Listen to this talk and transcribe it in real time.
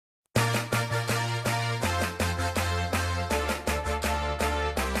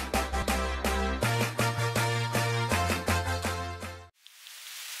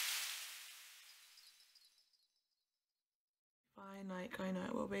I know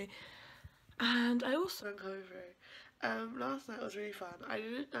it will be. And I also went over. Last night was really fun. I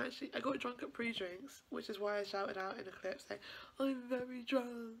got drunk at pre-drinks, which is why I shouted out in a clip saying, I'm very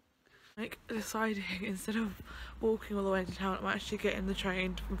drunk. Like, deciding instead of walking all the way to town, I'm actually getting the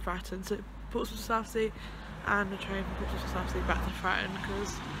train from Fratton to Portsmouth to Southsea and the train from Portsmouth to Southsea back to Fratton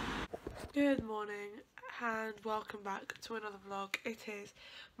because... Good morning and welcome back to another vlog. It is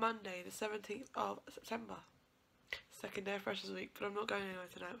Monday the 17th of September. Second day of Freshers Week, but I'm not going anywhere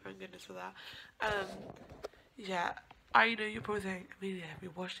tonight, thank goodness for that. Yeah, I know you're probably thinking, Amelia, have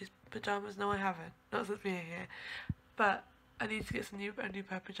you washed these pyjamas? No, I haven't, not since being here. But I need to get a new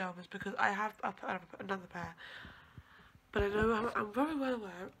pair of pyjamas because I have another pair. But I know I'm very well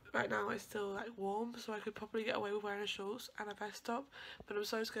aware right now it's still like warm, so I could probably get away with wearing a shorts and a vest top. But I'm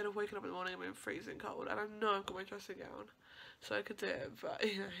so scared of waking up in the morning and being freezing cold, and I know I've got my dressing gown, so I could do it. But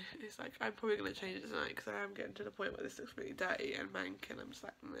you know, it's like I'm probably gonna change it tonight because I am getting to the point where this looks really dirty and mank, and I'm just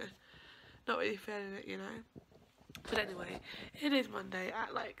like, meh, not really feeling it, you know. But anyway, it is Monday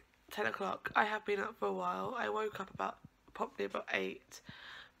at like 10 o'clock. I have been up for a while. I woke up probably about 8.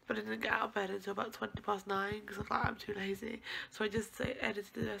 But I didn't get out of bed until about 20 past 9 because I was like, I'm too lazy. So I just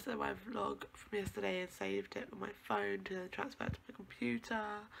edited the rest of my vlog from yesterday and saved it on my phone to then transfer it to my computer,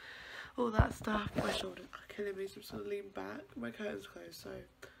 all that stuff. My shoulders are killing me, so I'm just going to lean back. My curtain's closed, so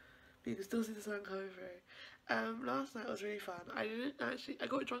you can still see the sun coming through. Last night was really fun. I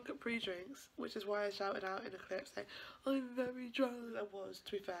got drunk at pre-drinks, which is why I shouted out in a clip saying, I'm very drunk. I was,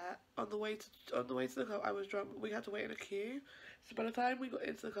 to be fair. On the way to the club, I was drunk. We had to wait in a queue. So by the time we got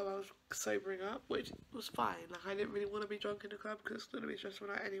into the club, I was sobering up, which was fine. Like, I didn't really want to be drunk in the club because it's going to be a stressful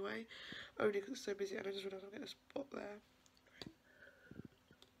night anyway. Only because it's so busy, and I just realised I'm getting a spot there.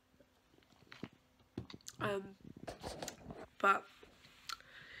 But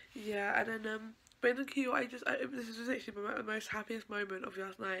yeah, and then but in the queue, this is actually my most happiest moment of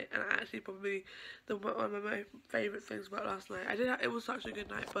last night, and actually probably one of my favourite things about last night. It was such a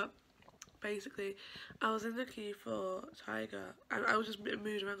good night, but basically I was in the queue for Tiger and I was just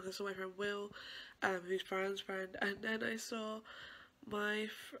moving around because I saw my friend Will, who's Fran's friend, and then I saw my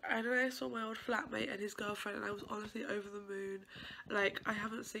old flatmate and his girlfriend, and I was honestly over the moon. Like, I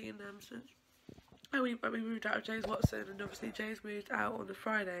haven't seen them since we moved out of James Watson, and obviously James moved out on a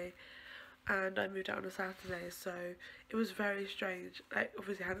Friday and I moved out on a Saturday, so it was very strange. Like,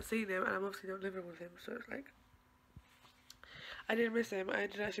 obviously I hadn't seen him and I'm obviously not living with him, so it's like I didn't miss him. I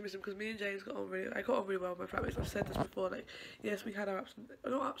did actually miss him because me and James got on really well with my flatmates. I've said this before, like, yes, we had our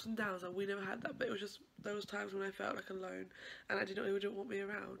not ups and downs, like, we never had that, but it was just those times when I felt like alone and he didn't want me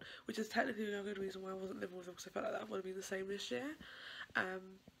around, which is technically a good reason why I wasn't living with him, because I felt like that would have been the same this year.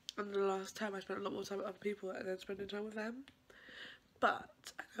 And the last time I spent a lot more time with other people and then spending time with them. But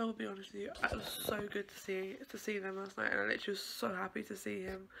I will be honest with you, it was so good to see them last night, and I literally was so happy to see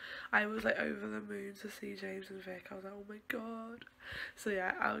him. I was like over the moon to see James and Vic. I was like, oh my god. So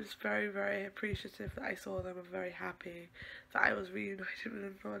yeah, I was very, very appreciative that I saw them. I'm very happy that I was reunited with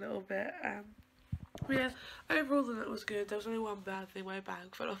them for a little bit. But yeah, overall the night was good. There was only one bad thing: my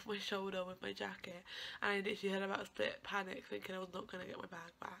bag fell off my shoulder with my jacket, and I literally had about a split panic thinking I was not going to get my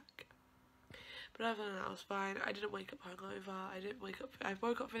bag back. But other than that, I was fine. I didn't wake up hungover. I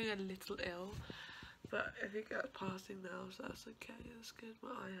woke up feeling a little ill, but I think that's passing now, so that's okay. That's good. My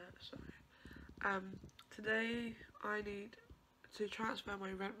eye hurts, sorry. Today I need to transfer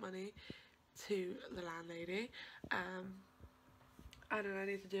my rent money to the landlady. And then I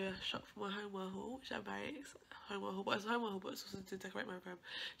need to do a shop for my homeware haul, which I'm very excited. It's homeware haul, but it's also to decorate my room.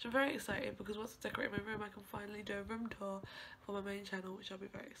 So I'm very excited because once I decorate my room, I can finally do a room tour for my main channel, which I'll be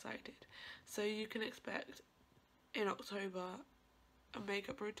very excited. So you can expect in October a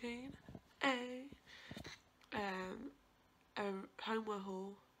makeup routine, a homeware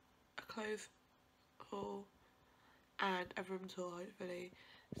haul, a clothes haul, and a room tour hopefully.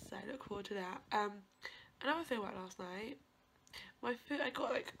 So I look forward to that. Another thing about last night. My foot, I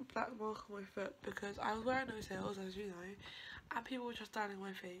got like a black mark on my foot because I was wearing those heels, as you know, and people were just standing on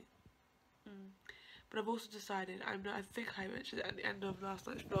my feet. But I've also decided, I think I mentioned it at the end of last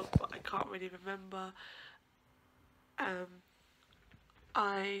night's vlog, but I can't really remember.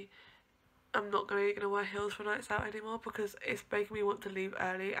 I am not going to wear heels for nights out anymore because it's making me want to leave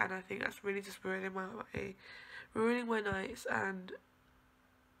early, and I think that's really just ruining my nights, and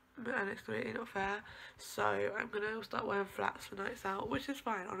it's really not fair. So I'm gonna start wearing flats for nights out, which is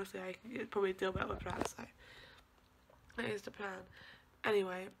fine. Honestly, I can probably deal better with flats, so that is the plan.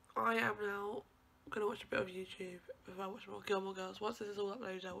 Anyway, I am now gonna watch a bit of YouTube before I watch more Gilmore Girls. Once this is all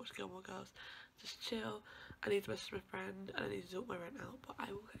uploaded, I'll watch Gilmore Girls. just chill. I need to message my friend and I need to sort my rent out, but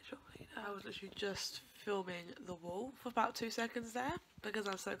I will catch up later. I was literally just filming the wall for about 2 seconds there because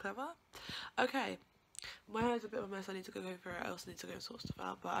I'm so clever. Okay, my hair's a bit of a mess. I need to go through it. I also need to go and sort stuff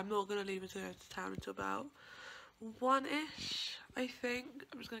out, but I'm not going to leave it to go to town until about 1ish, I think.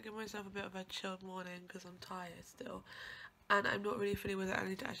 I'm just going to give myself a bit of a chilled morning because I'm tired still. And I'm not really feeling with it. I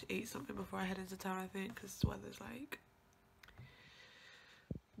need to actually eat something before I head into town, I think, because the weather's like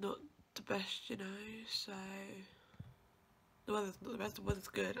not the best, you know. So the weather's not the best, the weather's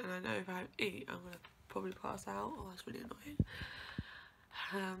good, and I know if I don't eat I'm gonna probably pass out. Oh, that's really annoying.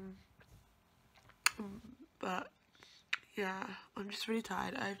 But yeah, I'm just really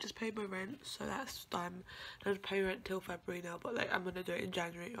tired. I've just paid my rent, so that's done. I don't pay rent till February now, but like I'm gonna do it in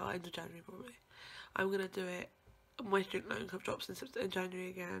January, or end of January probably. I'm gonna do it. My student loan drops in January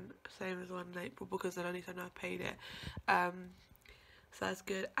again, same as the one in April, because then at least I know I've paid it. So that's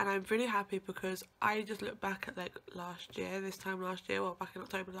good, and I'm really happy because I just look back at like last year, this time last year, well back in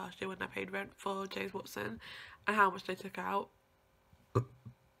October last year when I paid rent for James Watson, and how much they took out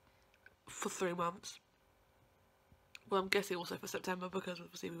for 3 months. Well, I'm guessing also for September because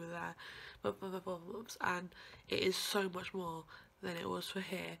obviously we were there, but for the 4 months, and it is so much more than it was for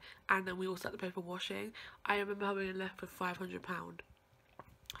here. And then we also had to pay for washing. I remember having left with £500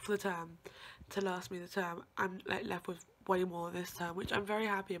 for the term to last me the term. I'm like left with way more this term, which I'm very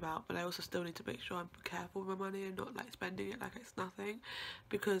happy about, but I also still need to make sure I'm careful with my money and not like spending it like it's nothing,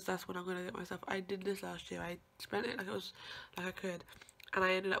 because that's when I'm gonna get myself. I did this last year. I spent it like it was like I could, and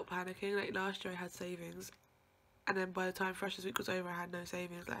I ended up panicking. Like last year I had savings, and then by the time Freshers Week was over I had no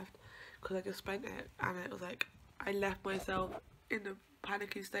savings left because I just spent it, and it was like I left myself in the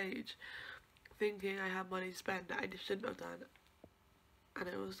panicky stage thinking I had money to spend that I just shouldn't have done, and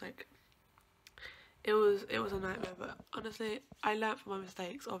it was like it was a nightmare. But honestly I learnt from my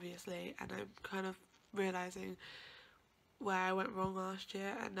mistakes obviously, and I'm kind of realising where I went wrong last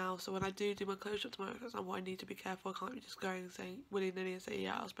year, and now so when I do my clothes shop tomorrow, because I need to be careful. I can't be just going and saying willy-nilly and say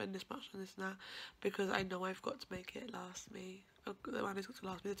yeah I'll spend this much on this and that, because I know I've got to make it last me. The money's got to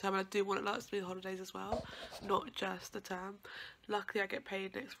last me the term, and I do want it to last me the holidays as well, not just the term. Luckily I get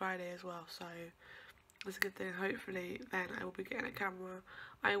paid next Friday as well, so that's a good thing. Hopefully then I will be getting a camera.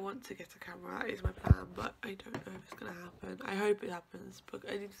 I want to get a camera, that is my plan, but I don't know if it's gonna happen. I hope it happens, but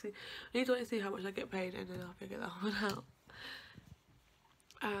I need to wait and see how much I get paid, and then I'll figure that one out.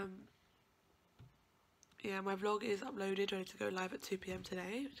 Yeah, my vlog is uploaded, ready to go live at 2 PM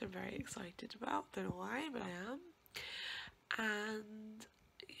today, which I'm very excited about. Don't know why, but I am. And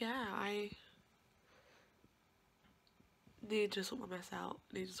yeah, I need to sort my mess out,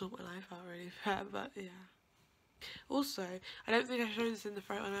 need to sort my life out really fair, but yeah. Also, I don't think I showed this in the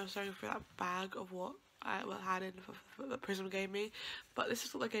photo when I was showing through that bag of what I had in for the Prism gave me, but this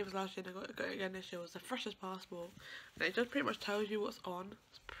is what they gave us last year and I got it again this year. Was the freshest passport, and it just pretty much tells you what's on.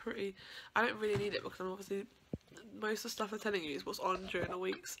 It's pretty. I don't really need it because I'm obviously most of the stuff they're telling you is what's on during the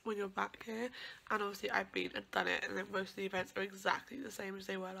weeks when you're back here, and obviously I've been and done it, and then most of the events are exactly the same as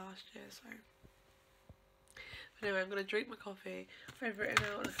they were last year. So anyway, I'm gonna drink my coffee. I've written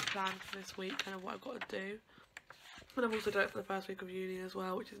out like a plan for this week, kind of what I've got to do, and I've also done it for the first week of uni as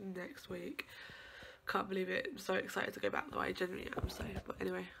well, which is next week. Can't believe it. I'm so excited to go back though, I genuinely am. So, but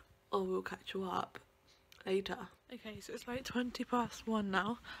anyway, I will catch you up later. Okay, so it's like 1:20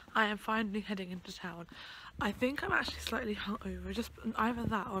 now. I am finally heading into town. I think I'm actually slightly hungover, just either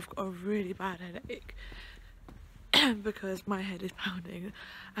that or I've got a really bad headache because my head is pounding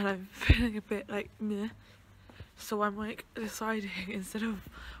and I'm feeling a bit like meh. So I'm like deciding, instead of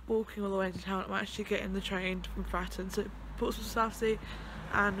walking all the way into town, I'm actually getting the train from Fratton to Portsmouth Southsea,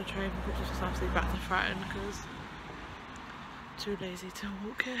 and the train from Portsmouth Southsea back to Fratton because I'm too lazy to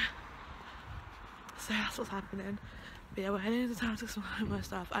walk here. So that's what's happening. But yeah, we're heading into town to get some of my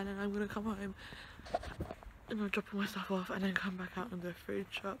stuff, and then I'm gonna come home and I'm dropping my stuff off, and then come back out and do a food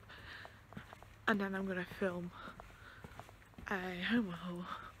shop, and then I'm gonna film a home haul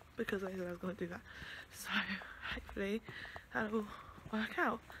because I said I was gonna do that. So hopefully that'll work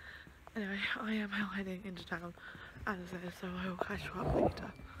out. Anyway, I am now heading into town, as I said, so I will catch you up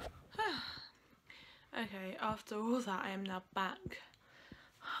later. Okay, after all that, I am now back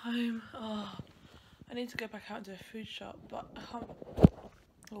home. Oh, I need to go back out and do a food shop, but I can't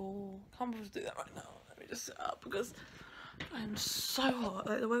bother to do that right now. Let me just sit up because I'm so hot.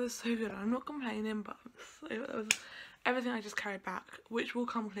 Like, the weather's so good. I'm not complaining, but that was everything I just carried back, which will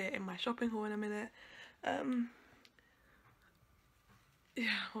come clear in my shopping haul in a minute.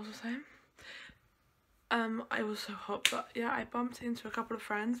 Yeah, what was I saying? I was so hot, but yeah, I bumped into a couple of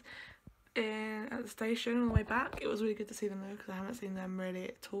friends. at the station on the way back. It was really good to see them though, because I haven't seen them really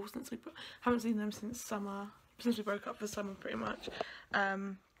at all since summer, since we broke up for summer pretty much.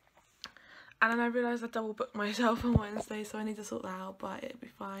 And then I realised I double booked myself on Wednesday, so I need to sort that out, but it'll be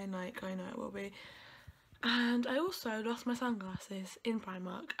fine, like I know it will be. And I also lost my sunglasses in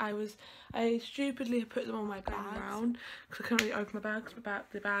Primark. I stupidly put them on my bag around because I couldn't really open my bag, because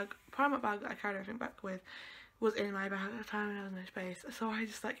the Primark bag that I carried everything back with was in my bag at the time and there was no space. So I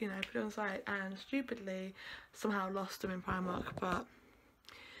just like, you know, put it on the side and stupidly somehow lost them in Primark, but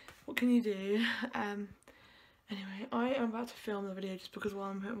what can you do? Anyway, I am about to film the video just because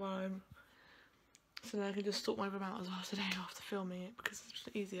while I'm so then I can just sort my room out as well today after filming it, because it's just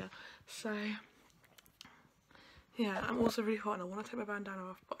easier. So yeah, I'm also really hot and I want to take my bandana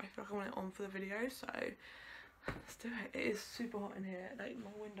off, but I feel like I want it on for the video, so let's do it. It is super hot in here, like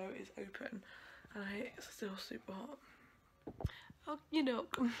my window is open and it's still super hot. Oh, you know,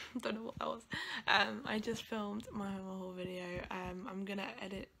 don't know what that was. I just filmed my whole video. I'm gonna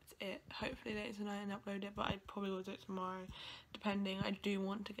edit it hopefully later tonight and upload it, but I probably will do it tomorrow depending. I do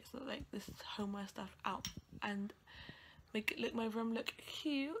want to get some like this homeware stuff out and make my room look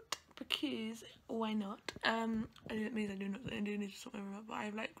cute, because why not? It means I do need to sort my room up, but I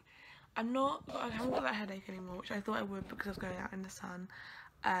haven't got that headache anymore, which I thought I would because I was going out in the sun.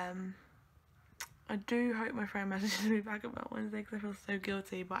 I do hope my friend messages me back about Wednesday because I feel so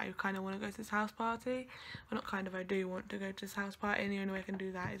guilty, but I kind of want to go to this house party. Well, not kind of, I do want to go to this house party, and the only way I can do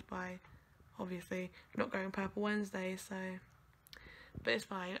that is by, obviously, not going Purple Wednesday, so, but it's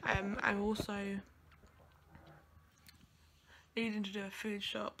fine. I'm also needing to do a food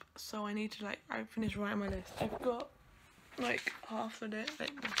shop, so I need to, like, I finished writing my list. I've got, like, half of it,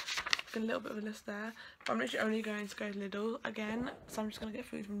 like a little bit of a list there, but I'm literally only going to go to Lidl again, so I'm just going to get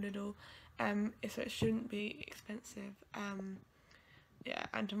food from Lidl. So it shouldn't be expensive. Yeah,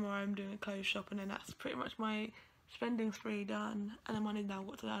 and tomorrow I'm doing a clothes shop, and then that's pretty much my spending spree done, and the money now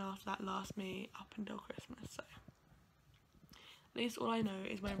what to do after that lasts me up until Christmas. So at least all I know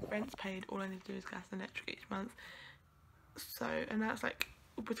is when rent's paid, all I need to do is gas and electric each month. So, and that's like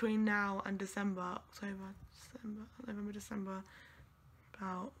between now and December, November, December,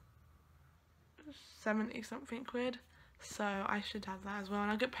 about 70 something quid. So I should have that as well,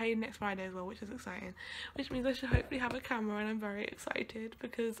 and I'll get paid next Friday as well, which is exciting, which means I should hopefully have a camera, and I'm very excited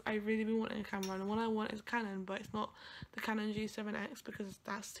because I really been wanting a camera, and the one I want is Canon, but it's not the Canon G7X because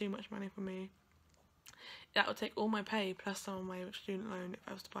that's too much money for me. That would take all my pay plus some of my student loan if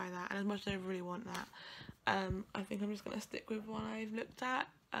I was to buy that, and as much as I really want that, I think I'm just going to stick with one I've looked at.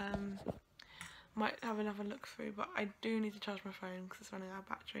 Might have another look through, but I do need to charge my phone because it's running out of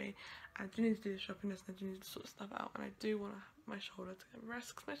battery. I do need to do the shopping list, and I do need to sort stuff out, and I do want my shoulder to get rest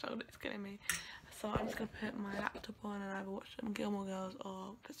because my shoulder is getting me. So I'm just going to put my laptop on and either watch some Gilmore Girls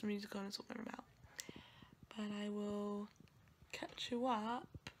or put some music on and sort my room out. But I will catch you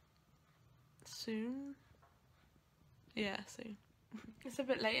up soon. Yeah, soon. It's a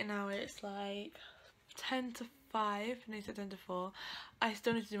bit later now, it's like 10 to 5, and it's at 10 to 4. I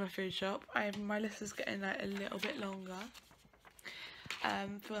still need to do my food shop. My list is getting like a little bit longer.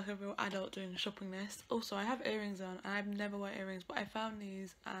 Feel like a real adult doing a shopping list. Also, I have earrings on, and I've never worn earrings, but I found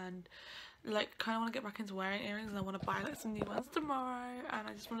these and like kind of want to get back into wearing earrings, and I want to buy like some new ones tomorrow, and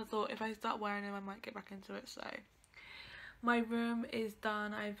I just want to thought if I start wearing them I might get back into it. So my room is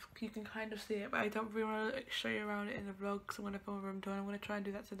done. You can kind of see it, but I don't really want to like, show you around it in the vlog because I'm going to film a room tour, and I'm going to try and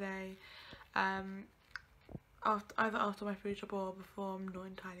do that today. Either after my food shop or before, I'm not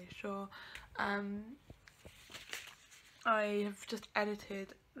entirely sure. I have just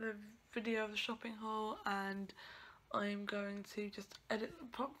edited the video of the shopping haul, and I'm going to just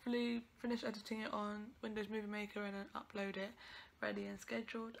properly finish editing it on Windows Movie Maker and then upload it ready and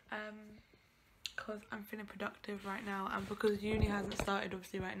scheduled, because I'm feeling productive right now, and because uni hasn't started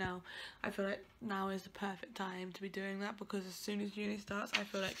obviously right now, I feel like now is the perfect time to be doing that, because as soon as uni starts I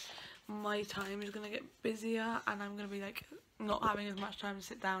feel like my time is going to get busier, and I'm going to be like not having as much time to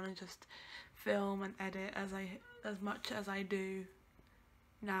sit down and just film and edit as much as I do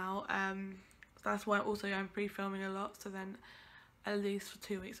now. That's why also I'm pre-filming a lot, so then at least for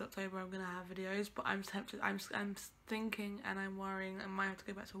 2 weeks October I'm going to have videos, but I'm tempted, I'm thinking and I'm worrying I might have to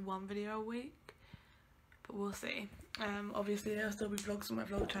go back to 1 video a week, but we'll see. Obviously there'll still be vlogs on my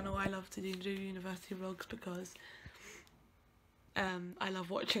vlog channel. I love to do university vlogs because I love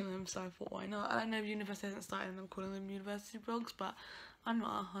watching them, so I thought why not. I know university hasn't started and I'm calling them university vlogs, but I'm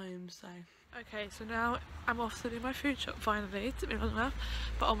not at home, so. Okay, so now I'm off to do my food shop finally. It took me long enough,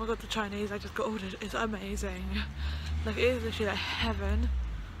 but oh my god, the Chinese I just got ordered is amazing. Like, it is literally like heaven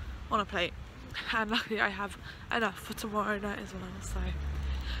on a plate, and luckily I have enough for tomorrow night as well, so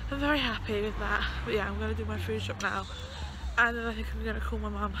I'm very happy with that. But yeah, I'm going to do my food shop now, and then I think I'm going to call my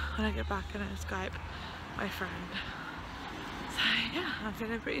mum when I get back and then Skype my friend. So yeah, I'm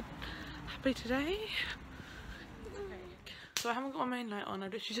feeling pretty happy today. So I haven't got my main light on,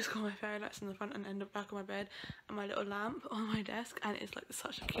 I've literally just got my fairy lights in the front and in the back of my bed and my little lamp on my desk, and it's like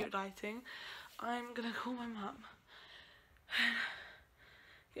such a cute lighting. I'm gonna call my mum,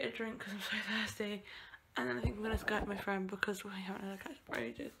 get a drink because I'm so thirsty, and then I think I'm gonna Skype my friend because we haven't had a catch up for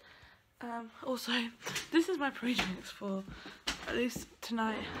ages. Also, this is my pre-drinks for at least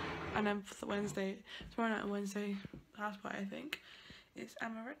tonight, and then for the Wednesday, tomorrow night and Wednesday house party I think. It's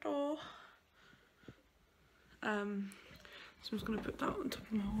amaretto. So I'm just going to put that on top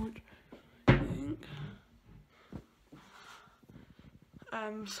of my wardrobe, I think.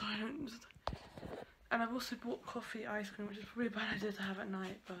 So I don't... And I've also bought coffee ice cream, which is probably a bad idea to have at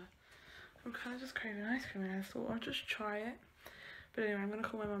night, but I'm kind of just craving ice cream and I thought I'll just try it. But anyway, I'm going to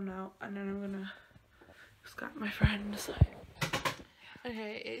call my mum now and then I'm going to Skype my friend, so...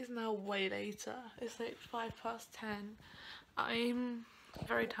 Okay, it is now way later. It's like 10:05. I'm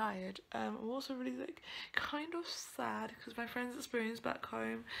very tired. I'm also really like kind of sad because my friend's experience back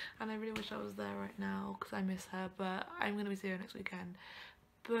home and I really wish I was there right now because I miss her, but I'm gonna be seeing her next weekend.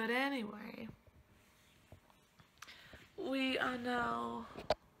 But anyway,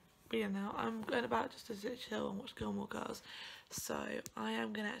 I'm going about just to sit chill and watch Gilmore Girls, so I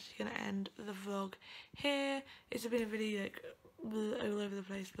am actually gonna end the vlog here. It's been a really like all over the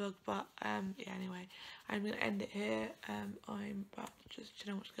place vlog, but yeah, anyway, I'm gonna end it here. I'm about to just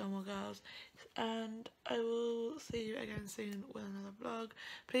chill and watch Gilmore Girls, and I will see you again soon with another vlog.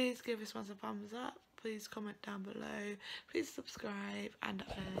 Please give this one a thumbs up, please comment down below, please subscribe, and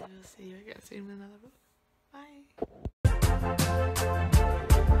I will see you again soon with another vlog. Bye.